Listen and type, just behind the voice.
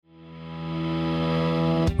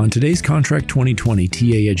On today's Contract 2020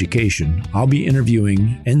 TA Education, I'll be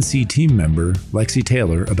interviewing NC team member Lexi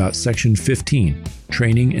Taylor about Section 15,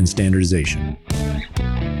 Training and Standardization.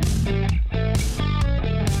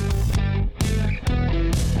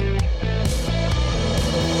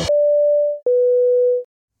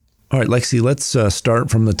 All right, Lexi, let's start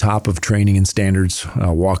from the top of training and standards.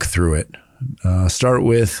 I'll walk through it. Start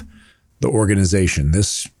with the organization.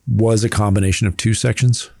 This was a combination of two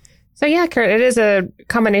sections? So yeah, Kurt, it is a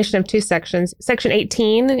combination of two sections. Section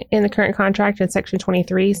 18 in the current contract and Section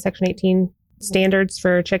 23, Section 18 standards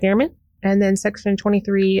for check airmen, and then Section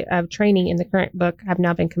 23 of training in the current book have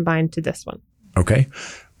now been combined to this one. Okay.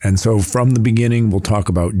 And so from the beginning, we'll talk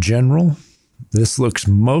about general. This looks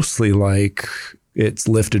mostly like it's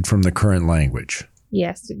lifted from the current language.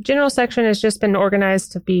 Yes. General section has just been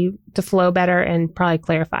organized to flow better and probably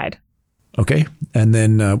clarified. Okay. And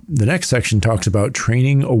then the next section talks about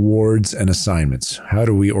training, awards, and assignments. How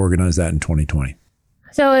do we organize that in 2020?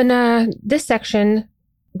 So in this section,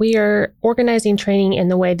 we are organizing training in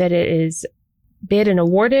the way that it is bid and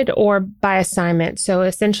awarded or by assignment. So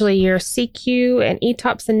essentially your CQ and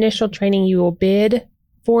ETOPS initial training, you will bid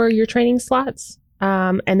for your training slots.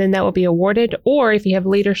 And then that will be awarded. Or if you have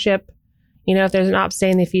leadership, if there's an ops day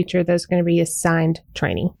in the future, there's going to be assigned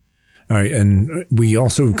training. All right. And we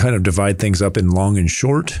also kind of divide things up in long and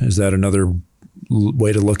short. Is that another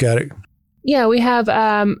way to look at it? Yeah, we have,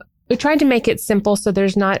 we tried to make it simple so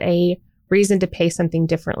there's not a reason to pay something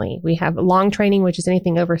differently. We have long training, which is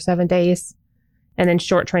anything over 7 days, and then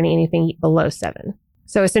short training, anything below 7.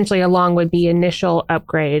 So essentially a long would be initial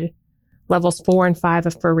upgrade, levels 4 and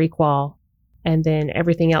 5 for requal, and then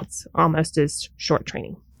everything else almost is short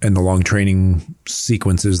training. And the long training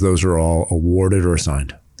sequences, those are all awarded or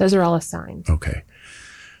assigned? Those are all assigned. Okay.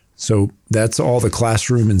 So that's all the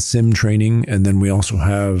classroom and sim training. And then we also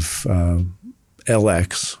have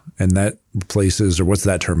LX, and that replaces, or what's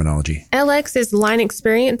that terminology? LX is line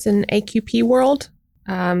experience in AQP world.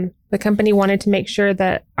 The company wanted to make sure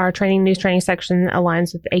that our news training section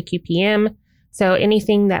aligns with AQPM. So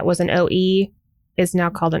anything that was an OE is now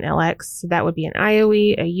called an LX. So that would be an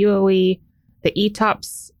IOE, a UOE. The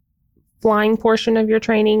ETOPS flying portion of your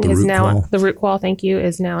training is now the root qual. Thank you,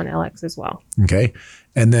 is now an LX as well. Okay.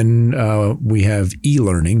 And then we have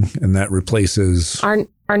e-learning, and that replaces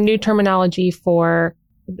our new terminology for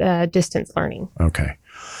distance learning. Okay.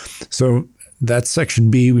 So that's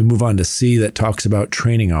section B. We move on to C that talks about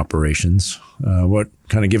training operations. What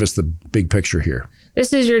kind of give us the big picture here?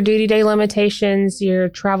 This is your duty day limitations, your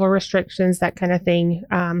travel restrictions, that kind of thing.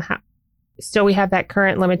 Still, we have that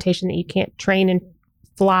current limitation that you can't train and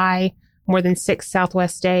fly more than 6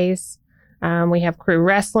 Southwest days. We have crew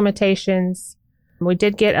rest limitations. We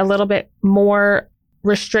did get a little bit more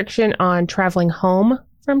restriction on traveling home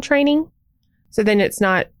from training. So then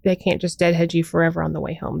they can't just deadhead you forever on the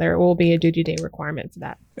way home. There will be a duty day requirement for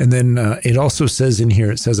that. And then it also says in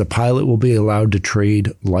here, it says a pilot will be allowed to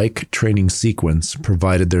trade like training sequence,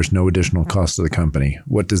 provided there's no additional cost to the company.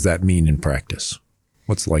 What does that mean in practice?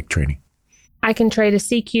 What's like training? I can trade a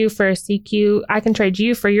CQ for a CQ. I can trade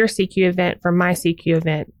you for your CQ event for my CQ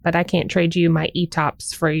event, but I can't trade you my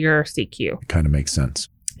ETOPS for your CQ. It kind of makes sense.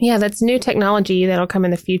 Yeah, that's new technology that'll come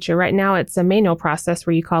in the future. Right now, it's a manual process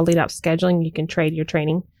where you call lead ops scheduling. You can trade your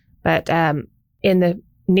training. But in the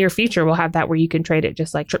near future, we'll have that where you can trade it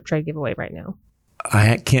just like Trip Trade Giveaway right now.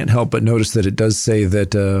 I can't help but notice that it does say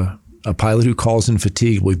that a pilot who calls in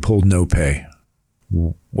fatigue will be pulled no pay.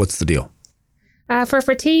 What's the deal? For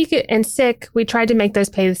fatigue and sick, we tried to make those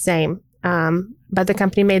pay the same. But the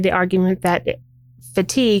company made the argument that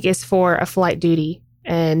fatigue is for a flight duty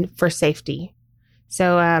and for safety.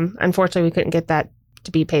 So unfortunately, we couldn't get that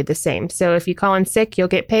to be paid the same. So if you call in sick, you'll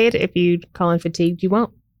get paid. If you call in fatigued, you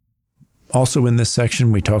won't. Also in this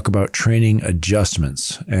section, we talk about training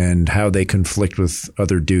adjustments and how they conflict with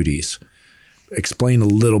other duties. Explain a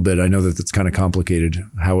little bit. I know that it's kind of complicated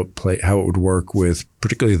how it would work with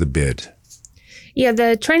particularly the bid. Yeah,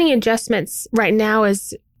 the training adjustments right now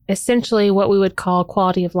is essentially what we would call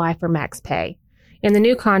quality of life or max pay. In the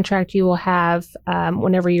new contract, you will have,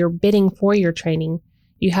 whenever you're bidding for your training,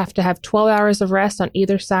 you have to have 12 hours of rest on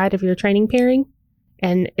either side of your training pairing.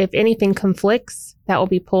 And if anything conflicts, that will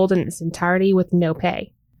be pulled in its entirety with no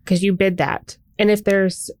pay because you bid that. And if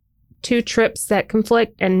there's 2 trips that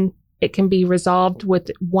conflict and it can be resolved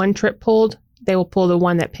with 1 trip pulled, they will pull the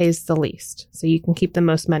one that pays the least. So you can keep the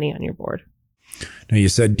most money on your board. Now, you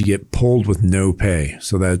said you get pulled with no pay.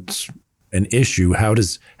 So that's an issue. How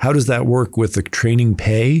does that work with the training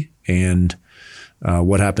pay, and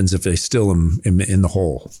what happens if they still am in the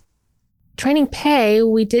hole? training pay,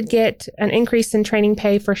 we did get an increase in training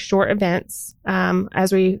pay for short events.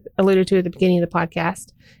 As we alluded to at the beginning of the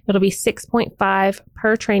podcast, it'll be 6.5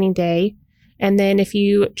 per training day. And then if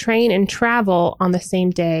you train and travel on the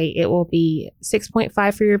same day, it will be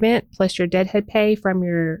 6.5 for your event plus your deadhead pay from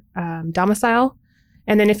your domicile.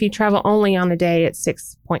 And then if you travel only on a day, it's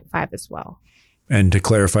 6.5 as well. And to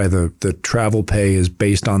clarify, the travel pay is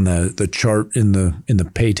based on the chart in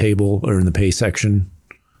the pay table or in the pay section.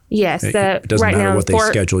 Yes, it doesn't right matter now, what they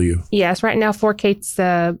schedule you. Yes, right now 4K's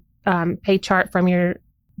the pay chart from your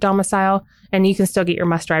domicile, and you can still get your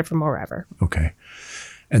must ride from wherever. Okay,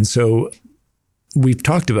 and so we've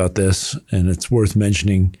talked about this, and it's worth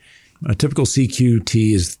mentioning. A typical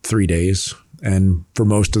CQT is 3 days, and for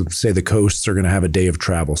most of, say, the coasts are going to have a day of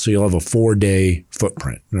travel, so you'll have a 4-day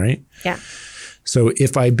footprint, right? Yeah. So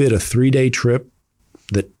if I bid a 3-day trip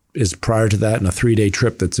that is prior to that and a 3-day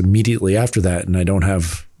trip that's immediately after that, and I don't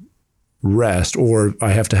have rest, or I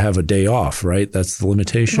have to have a day off, right? That's the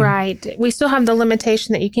limitation? Right. We still have the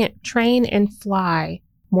limitation that you can't train and fly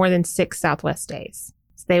more than 6 Southwest days.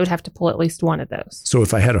 So they would have to pull at least one of those. So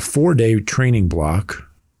if I had a 4-day training block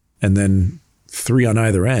and then 3 on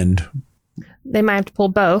either end, they might have to pull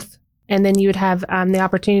both. And then you would have the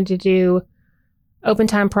opportunity to do open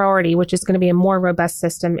time priority, which is going to be a more robust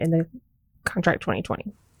system in the contract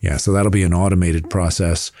 2020. Yeah. So that'll be an automated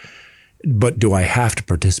process. But do I have to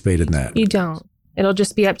participate in that? You don't. It'll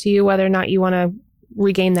just be up to you whether or not you want to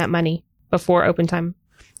regain that money before open time.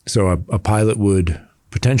 So a pilot would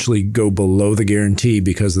potentially go below the guarantee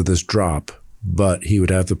because of this drop, but he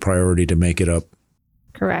would have the priority to make it up.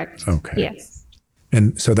 Correct. Okay. Yes.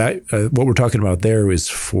 And so that what we're talking about there is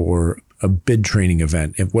for a bid training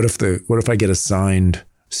event. What if I get assigned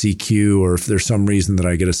CQ, or if there's some reason that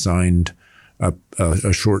I get assigned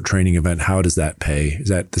a short training event, how does that pay? Is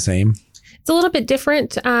that the same? It's a little bit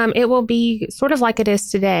different. It will be sort of like it is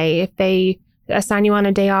today. If they assign you on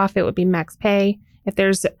a day off, it would be max pay. If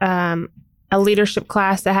there's a leadership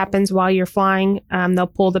class that happens while you're flying, they'll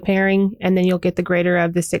pull the pairing, and then you'll get the greater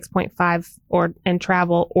of the 6.5 and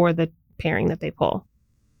travel or the pairing that they pull.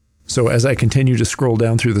 So as I continue to scroll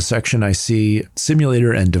down through the section, I see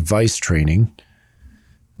simulator and device training,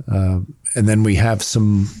 and then we have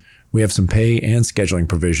some pay and scheduling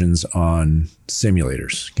provisions on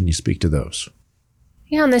simulators. Can you speak to those?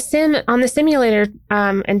 Yeah, on the simulator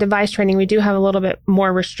and device training, we do have a little bit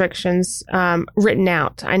more restrictions written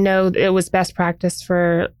out. I know it was best practice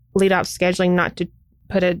for lead ops scheduling not to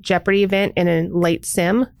put a Jeopardy event in a late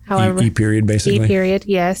sim. However, E-period, basically. E-period,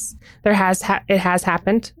 yes. It has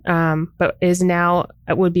happened, but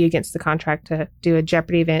it would be against the contract to do a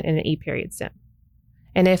Jeopardy event in an E-period sim.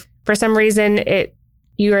 And if for some reason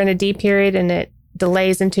you are in a D period and it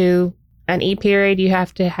delays into an E period, you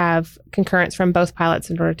have to have concurrence from both pilots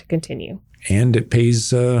in order to continue. And it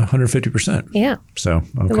pays 150%. Yeah. So, okay.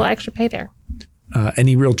 A little extra pay there.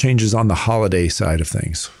 Any real changes on the holiday side of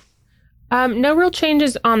things? No real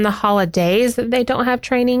changes on the holidays that they don't have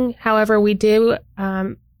training. However, we did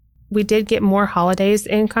get more holidays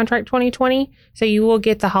in contract 2020. So you will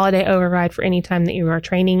get the holiday override for any time that you are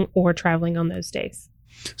training or traveling on those days.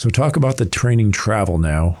 So talk about the training travel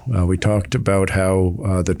now. We talked about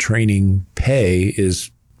how the training pay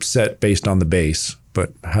is set based on the base,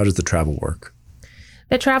 but how does the travel work?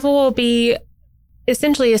 The travel will be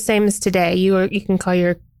essentially the same as today. You can call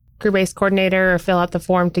your crew base coordinator or fill out the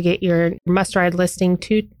form to get your must ride listing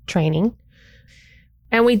to training.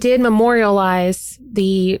 And we did memorialize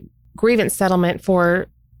the grievance settlement for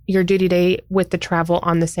your duty day with the travel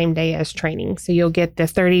on the same day as training. So you'll get the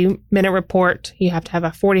 30-minute report. You have to have a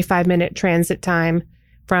 45-minute transit time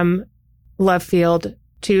from Love Field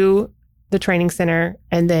to the training center,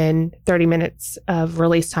 and then 30 minutes of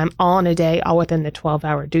release time all in a day, all within the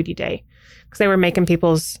 12-hour duty day. Because they were making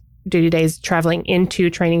people's duty days traveling into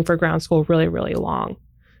training for ground school really, really long.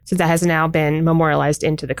 So that has now been memorialized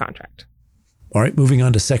into the contract. All right, moving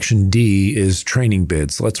on to Section D is training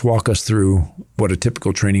bids. Let's walk us through what a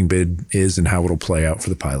typical training bid is and how it'll play out for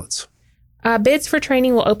the pilots. Bids for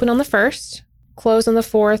training will open on the 1st, close on the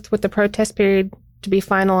 4th, with the protest period to be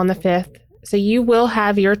final on the 5th. So you will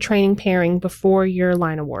have your training pairing before your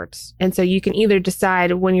line awards. And so you can either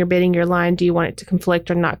decide when you're bidding your line, do you want it to conflict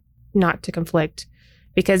or not to conflict?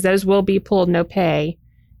 Because those will be pulled no pay.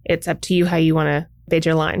 It's up to you how you want to bid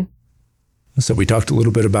your line. So we talked a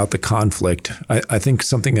little bit about the conflict. I think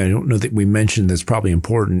something I don't know that we mentioned that's probably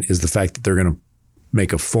important is the fact that they're going to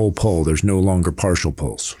make a full pull. There's no longer partial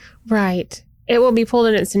pulls. Right. It will be pulled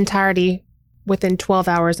in its entirety within 12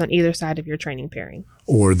 hours on either side of your training pairing.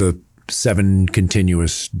 Or the 7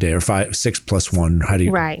 continuous day or 6 plus 1. How do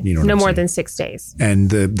you, right. You know, no more than 6 days. And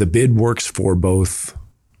the bid works for both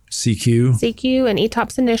CQ and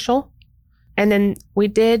ETOPS initial. And then we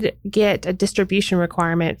did get a distribution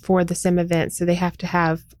requirement for the sim events. So they have to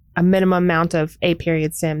have a minimum amount of A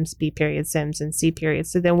period sims, B period sims, and C period.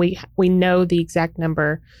 So then we know the exact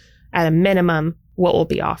number at a minimum what will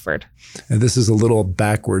be offered. And this is a little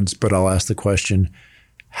backwards, but I'll ask the question,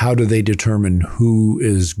 how do they determine who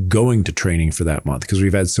is going to training for that month? Because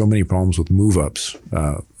we've had so many problems with move-ups,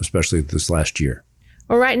 especially this last year.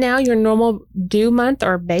 Well, right now, your normal due month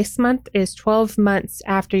or base month is 12 months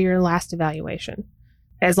after your last evaluation,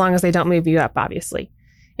 as long as they don't move you up, obviously.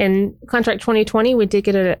 In Contract 2020, we did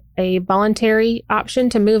get a voluntary option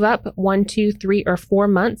to move up 1, 2, 3, or 4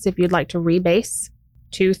 months if you'd like to rebase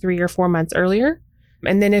 2, 3, or 4 months earlier.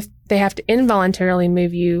 And then if they have to involuntarily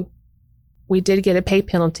move you, we did get a pay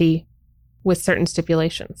penalty with certain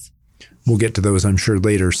stipulations. We'll get to those, I'm sure,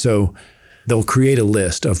 later. So they'll create a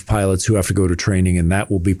list of pilots who have to go to training, and that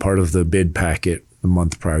will be part of the bid packet the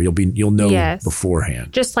month prior. You'll know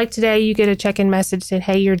beforehand. Just like today, you get a check-in message saying,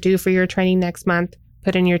 hey, you're due for your training next month.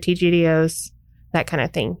 Put in your TGDOs, that kind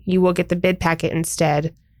of thing. You will get the bid packet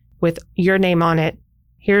instead with your name on it.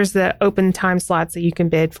 Here's the open time slots that you can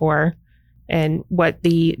bid for and what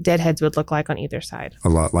the deadheads would look like on either side. A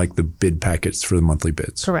lot like the bid packets for the monthly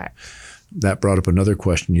bids. Correct. That brought up another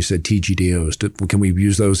question. You said TGDOs. Can we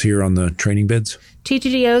use those here on the training bids?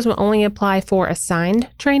 TGDOs will only apply for assigned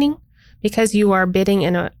training. Because you are bidding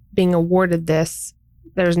and being awarded this,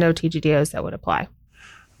 there's no TGDOs that would apply.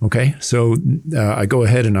 Okay. So I go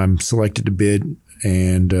ahead and I'm selected to bid,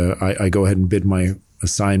 and I go ahead and bid my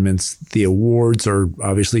assignments. The awards are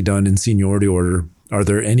obviously done in seniority order. Are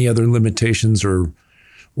there any other limitations or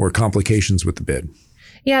complications with the bid?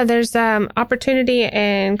 Yeah, there's opportunity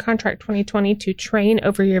in Contract 2020 to train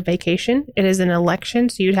over your vacation. It is an election,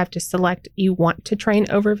 so you'd have to select you want to train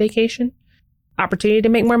over vacation. Opportunity to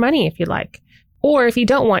make more money if you like. Or if you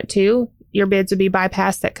don't want to, your bids would be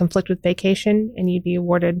bypassed that conflict with vacation, and you'd be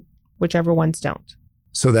awarded whichever ones don't.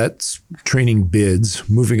 So that's training bids.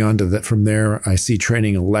 Moving on to that from there, I see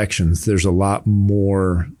training elections. There's a lot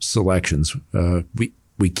more selections.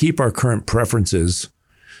 We keep our current preferences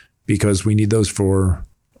because we need those for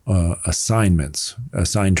assignments,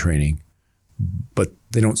 assigned training, but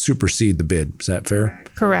they don't supersede the bid. Is that fair?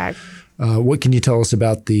 Correct. What can you tell us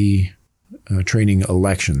about the training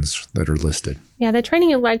elections that are listed? Yeah, the training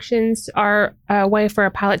elections are a way for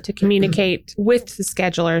a pilot to communicate with the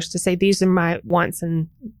schedulers to say, these are my wants and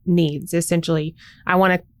needs. Essentially, I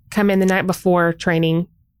want to come in the night before training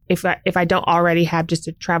if I don't already have just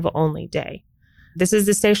a travel only day. This is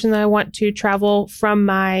the station that I want to travel from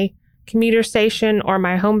my commuter station or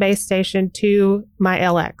my home base station to my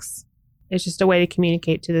LX. It's just a way to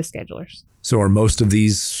communicate to the schedulers. So are most of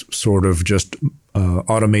these sort of just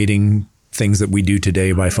automating things that we do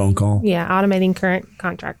today by phone call? Yeah, automating current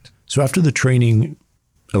contract. So after the training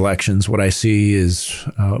elections, what I see is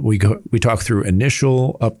we talk through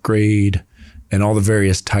initial, upgrade, and all the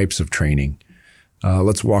various types of training.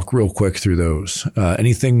 Let's walk real quick through those.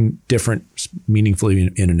 Anything different meaningfully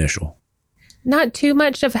in initial? Not too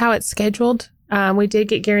much of how it's scheduled. We did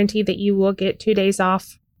get guaranteed that you will get 2 days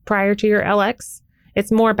off prior to your LX.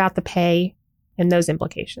 It's more about the pay and those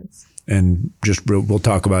implications. And we'll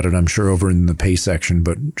talk about it, I'm sure, over in the pay section,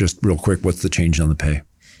 but just real quick, what's the change on the pay?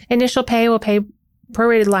 Initial pay will pay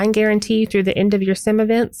prorated line guarantee through the end of your sim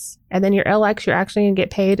events. And then your LX, you're actually going to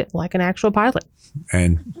get paid like an actual pilot.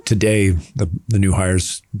 And today, the new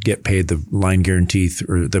hires get paid the line guarantee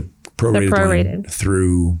or the prorated line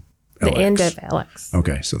through LX. The end of LX.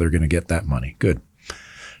 Okay, so they're going to get that money. Good.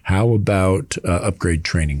 How about upgrade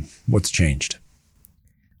training? What's changed?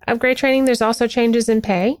 Upgrade training, there's also changes in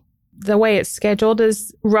pay. The way it's scheduled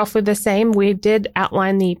is roughly the same. We did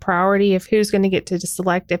outline the priority of who's going to get to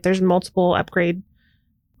select if there's multiple upgrade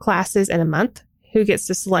classes in a month, who gets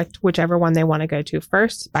to select whichever one they want to go to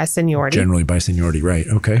first by seniority. Generally by seniority, right.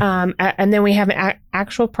 Okay. And then we have an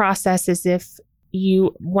actual process as if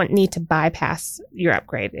you need to bypass your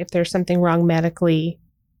upgrade. If there's something wrong medically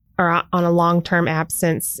or on a long-term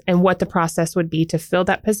absence, and what the process would be to fill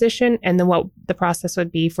that position, and then what the process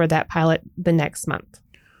would be for that pilot the next month.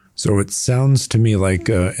 So it sounds to me like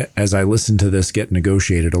as I listened to this get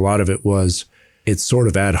negotiated, a lot of it was it's sort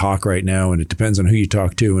of ad hoc right now, and it depends on who you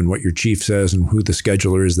talk to and what your chief says and who the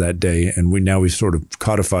scheduler is that day. And we've sort of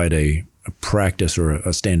codified a practice or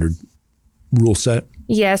a standard rule set.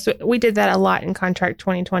 Yes, we did that a lot in Contract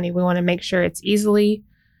 2020. We want to make sure it's easily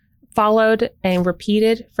followed and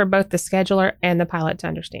repeated for both the scheduler and the pilot to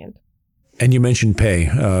understand. And you mentioned pay.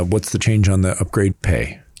 What's the change on the upgrade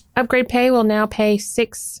pay? Upgrade pay will now pay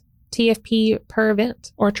 6 TFP per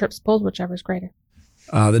event or trips pulled, whichever is greater.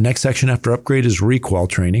 The next section after upgrade is requal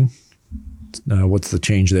training. What's the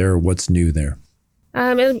change there? Or what's new there?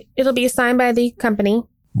 It'll be assigned by the company.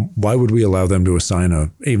 Why would we allow them to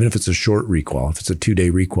assign even if it's a short requal, if it's a 2-day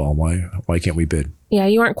requal, why can't we bid? Yeah,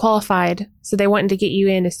 you aren't qualified, so they wanted to get you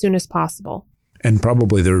in as soon as possible. And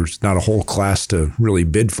probably there's not a whole class to really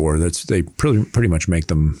bid for. They pretty much make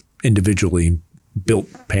them individually built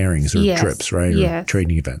pairings or trips, right? Or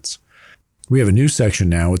training events. We have a new section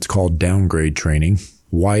now. It's called downgrade training.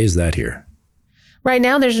 Why is that here? Right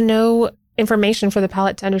now, there's no information for the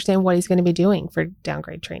pilot to understand what he's going to be doing for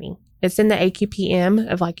downgrade training. It's in the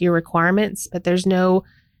AQPM of like your requirements, but there's no,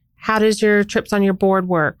 how does your trips on your board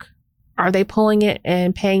work? Are they pulling it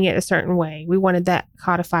and paying it a certain way? We wanted that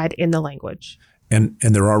codified in the language. And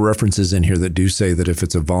there are references in here that do say that if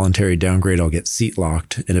it's a voluntary downgrade, I'll get seat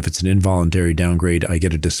locked. And if it's an involuntary downgrade, I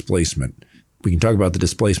get a displacement. We can talk about the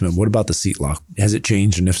displacement. What about the seat lock? Has it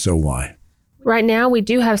changed? And if so, why? Right now, we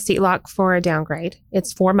do have seat lock for a downgrade.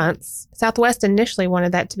 It's 4 months. Southwest initially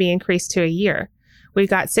wanted that to be increased to a year. We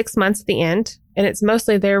got 6 months at the end, and it's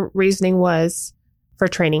mostly their reasoning was for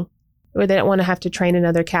training. They didn't want to have to train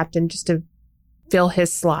another captain just to fill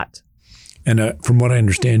his slot. And from what I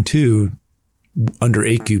understand, too, under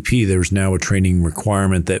AQP, there's now a training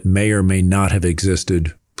requirement that may or may not have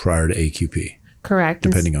existed prior to AQP. Correct.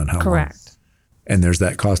 Depending on how long. Correct. And there's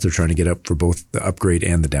that cost they're trying to get up for both the upgrade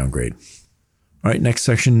and the downgrade. All right, next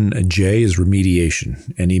section, J, is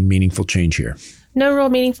remediation. Any meaningful change here? No real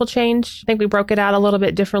meaningful change. I think we broke it out a little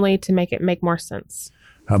bit differently to make it make more sense.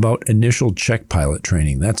 How about initial check pilot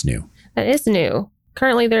training? That's new. That is new.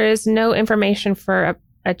 Currently, there is no information for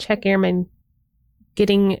a check airman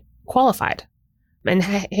getting qualified and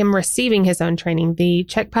him receiving his own training. The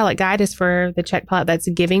check pilot guide is for the check pilot that's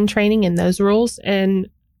giving training in those rules and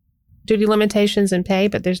duty limitations and pay,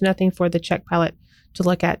 but there's nothing for the check pilot to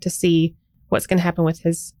look at to see what's going to happen with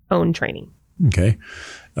his own training. Okay.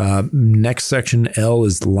 Next section, L,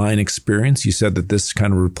 is line experience. You said that this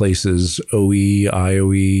kind of replaces OE,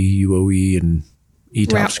 IOE, UOE, and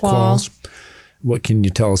ETOPS quals. What can you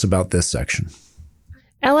tell us about this section?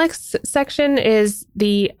 LX section is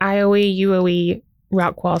the IOE, UOE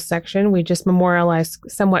route qual section. We just memorialized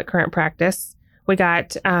somewhat current practice. We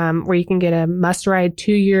got where you can get a must-ride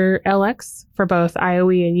 2-year LX for both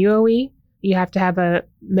IOE and UOE. You have to have a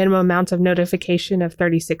minimum amount of notification of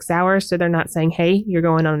 36 hours. So they're not saying, hey, you're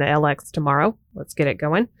going on an LX tomorrow. Let's get it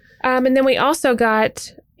going. And then we also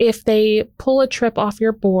got, if they pull a trip off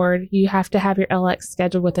your board, you have to have your LX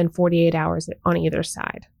scheduled within 48 hours on either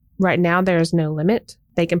side. Right now, there is no limit.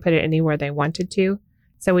 They can put it anywhere they wanted to.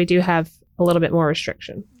 So we do have a little bit more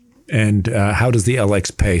restriction. And how does the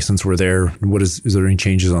LX pay? Since we're there, is there any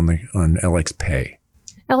changes on LX pay?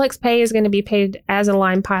 LX pay is going to be paid as a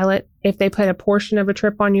line pilot. If they put a portion of a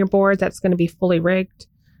trip on your board, that's going to be fully rigged.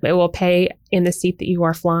 It will pay in the seat that you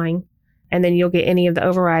are flying, and then you'll get any of the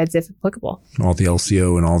overrides if applicable. All the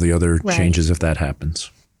LCO and all the other changes if that happens.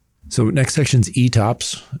 So next section's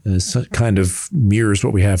ETOPS. It kind of mirrors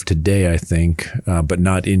what we have today, I think, but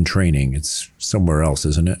not in training. It's somewhere else,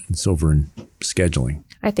 isn't it? It's over in scheduling.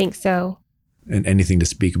 I think so. And anything to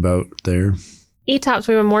speak about there? ETOPS,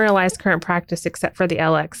 we memorialized current practice except for the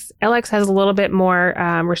LX. LX has a little bit more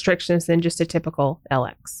restrictions than just a typical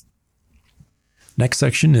LX. Next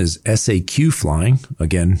section is SAQ flying.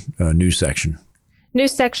 Again, a new section. New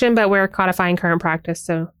section, but we're codifying current practice,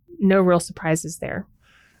 so no real surprises there.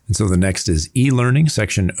 And so the next is e-learning,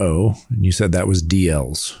 section O. And you said that was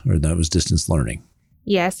DLs, or that was distance learning.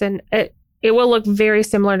 Yes, and it will look very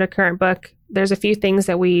similar to current book. There's a few things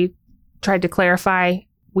that we tried to clarify.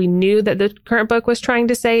 We knew that the current book was trying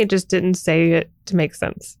to say, it just didn't say it to make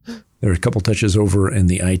sense. There are a couple touches over in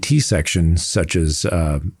the IT section, such as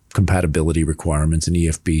compatibility requirements and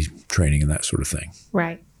EFB training and that sort of thing.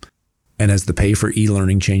 Right. And has the pay for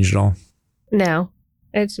e-learning changed at all? No,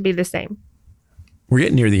 it should be the same. We're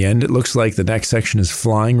getting near the end. It looks like the next section is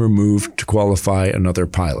flying removed to qualify another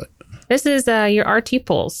pilot. This is your RT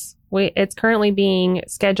pools. It's currently being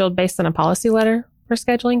scheduled based on a policy letter for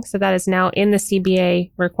scheduling. So that is now in the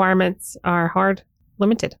CBA. Requirements are hard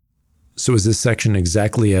limited. So is this section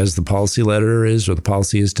exactly as the policy letter is or the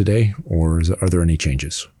policy is today? Or are there any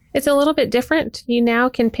changes? It's a little bit different. You now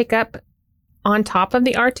can pick up on top of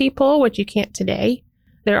the RT pool, which you can't today.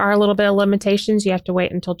 There are a little bit of limitations. You have to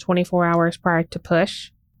wait until 24 hours prior to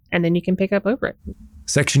push, and then you can pick up over it.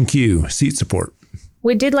 Section Q, seat support.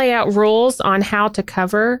 We did lay out rules on how to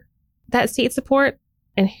cover that seat support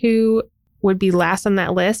and who would be last on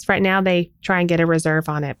that list. Right now, they try and get a reserve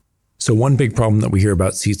on it. So one big problem that we hear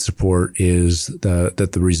about seat support is that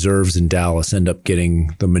the reserves in Dallas end up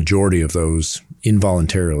getting the majority of those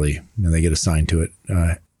involuntarily, and they get assigned to it.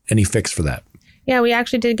 Any fix for that? Yeah, we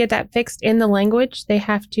actually did get that fixed in the language. They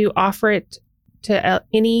have to offer it to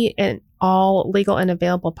any and all legal and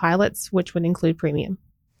available pilots, which would include premium.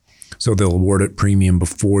 So they'll award it premium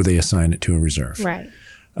before they assign it to a reserve. Right.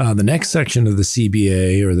 The next section of the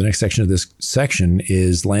CBA, or the next section of this section,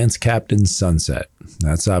 is Lance Captain Sunset.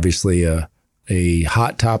 That's obviously a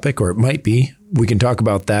hot topic, or it might be. We can talk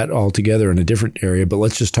about that altogether in a different area, but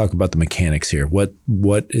let's just talk about the mechanics here. What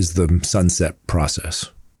is the sunset process?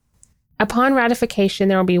 Upon ratification,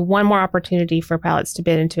 there will be one more opportunity for pilots to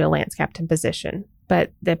bid into a Lance Captain position,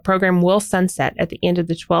 but the program will sunset at the end of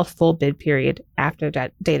the 12th full bid period after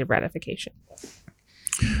that date of ratification.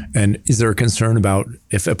 And is there a concern about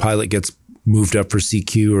if a pilot gets moved up for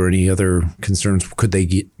CQ or any other concerns, could they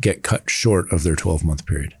get cut short of their 12-month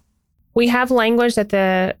period? We have language that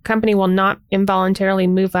the company will not involuntarily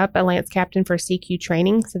move up a Lance Captain for CQ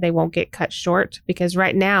training, so they won't get cut short. Because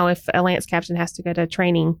right now, if a Lance Captain has to go to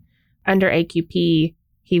training under AQP,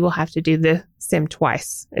 he will have to do the sim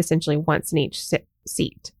twice, essentially once in each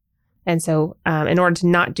seat. And so in order to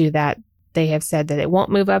not do that, they have said that it won't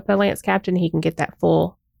move up a Lance Captain. He can get that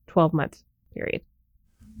full 12-month period.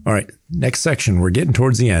 All right. Next section. We're getting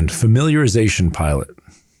towards the end. Familiarization pilot.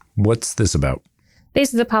 What's this about?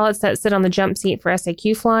 These are the pilots that sit on the jump seat for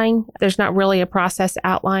SAQ flying. There's not really a process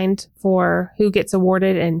outlined for who gets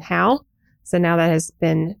awarded and how. So now that has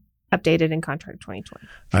been updated in Contract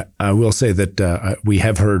 2020. I will say that we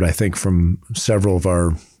have heard, I think, from several of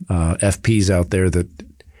our FPs out there that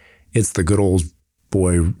it's the good old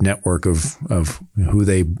boy network of who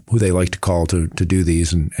they like to call to do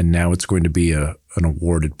these, and now it's going to be an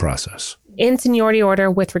awarded process. In seniority order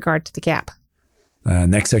with regard to the gap.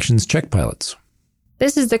 Next section is check pilots.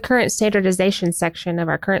 This is the current standardization section of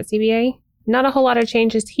our current CBA. Not a whole lot of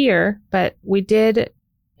changes here, but we did,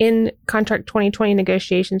 in Contract 2020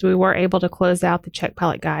 negotiations, we were able to close out the check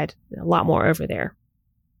pilot guide. A lot more over there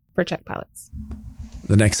for check pilots.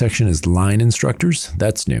 The next section is line instructors.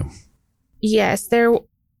 That's new. Yes, there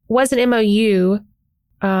was an MOU,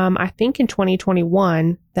 I think in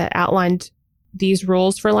 2021, that outlined these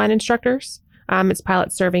rules for line instructors. It's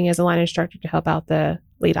pilots serving as a line instructor to help out the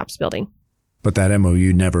lead ops building. But that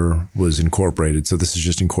MOU never was incorporated, so this is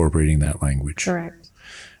just incorporating that language. Correct.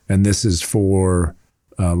 And this is for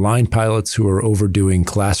line pilots who are overdoing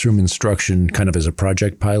classroom instruction kind of as a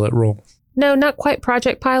project pilot role? No, not quite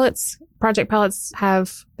project pilots. Project pilots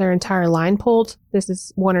have their entire line pulled. This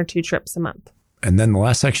is 1 or 2 trips a month. And then the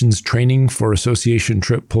last section is training for association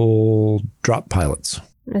trip pull drop pilots.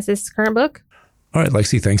 Is this the current book? All right,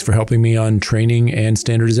 Lexi, thanks for helping me on training and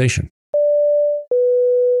standardization.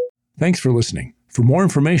 Thanks for listening. For more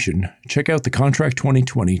information, check out the Contract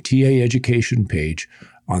 2020 TA Education page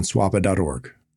on swapa.org.